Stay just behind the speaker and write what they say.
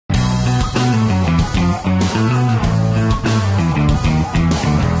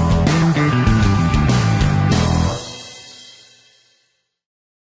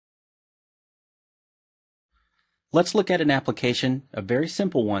Let's look at an application, a very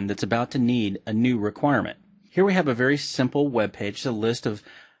simple one that's about to need a new requirement. Here we have a very simple web page, a list of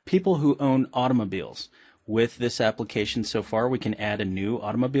people who own automobiles. With this application so far, we can add a new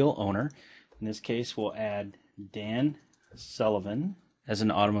automobile owner. In this case, we'll add Dan Sullivan as an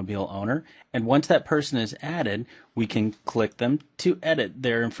automobile owner. And once that person is added, we can click them to edit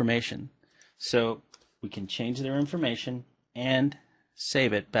their information. So we can change their information and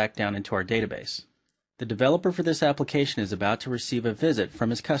save it back down into our database. The developer for this application is about to receive a visit from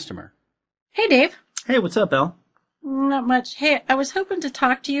his customer. Hey, Dave. Hey, what's up, Elle? Not much. Hey, I was hoping to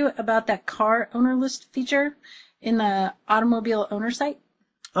talk to you about that car owner list feature in the automobile owner site.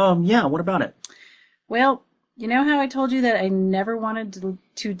 Yeah, what about it? Well, you know how I told you that I never wanted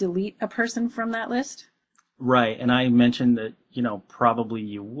to delete a person from that list? Right, and I mentioned that, probably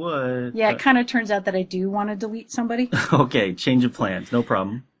you would. Yeah, it kind of turns out that I do want to delete somebody. Okay, change of plans, no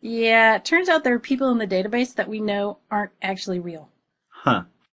problem. Yeah, it turns out there are people in the database that we know aren't actually real. Huh.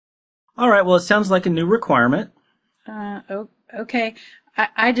 All right, well, it sounds like a new requirement. Okay.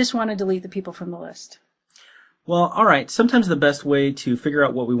 I just want to delete the people from the list. Well, all right. Sometimes the best way to figure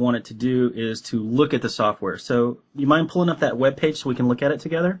out what we want it to do is to look at the software. So you mind pulling up that web page so we can look at it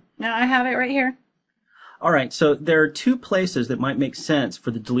together? No, I have it right here. All right. So there are two places that might make sense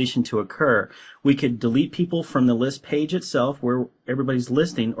for the deletion to occur. We could delete people from the list page itself where everybody's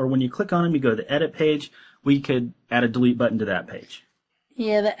listing, or when you click on them, you go to the edit page. We could add a delete button to that page.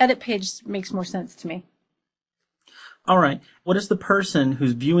 Yeah, the edit page makes more sense to me. All right. What is the person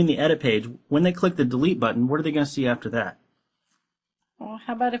who's viewing the edit page, when they click the delete button, what are they going to see after that? Well,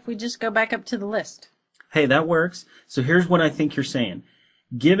 how about if we just go back up to the list? Hey, that works. So here's what I think you're saying.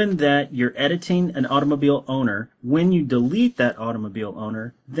 Given that you're editing an automobile owner, when you delete that automobile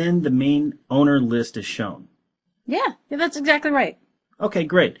owner, then the main owner list is shown. Yeah, that's exactly right. Okay,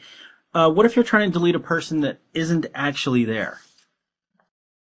 great. What if you're trying to delete a person that isn't actually there?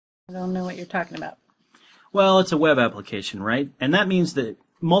 I don't know what you're talking about. Well, it's a web application, right? And that means that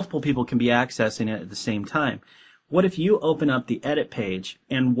multiple people can be accessing it at the same time. What if you open up the edit page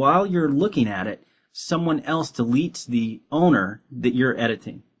and while you're looking at it, someone else deletes the owner that you're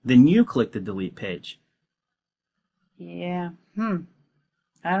editing? Then you click the delete page. Yeah. I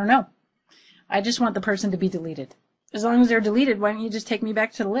don't know. I just want the person to be deleted. As long as they're deleted, why don't you just take me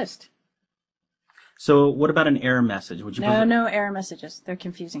back to the list? So what about an error message? Would you No error messages. They're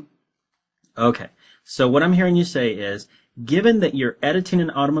confusing. Okay. So what I'm hearing you say is, given that you're editing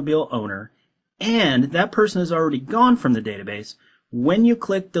an automobile owner and that person has already gone from the database, when you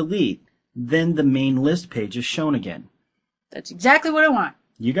click delete, then the main list page is shown again. That's exactly what I want.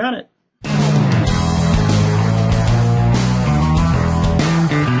 You got it.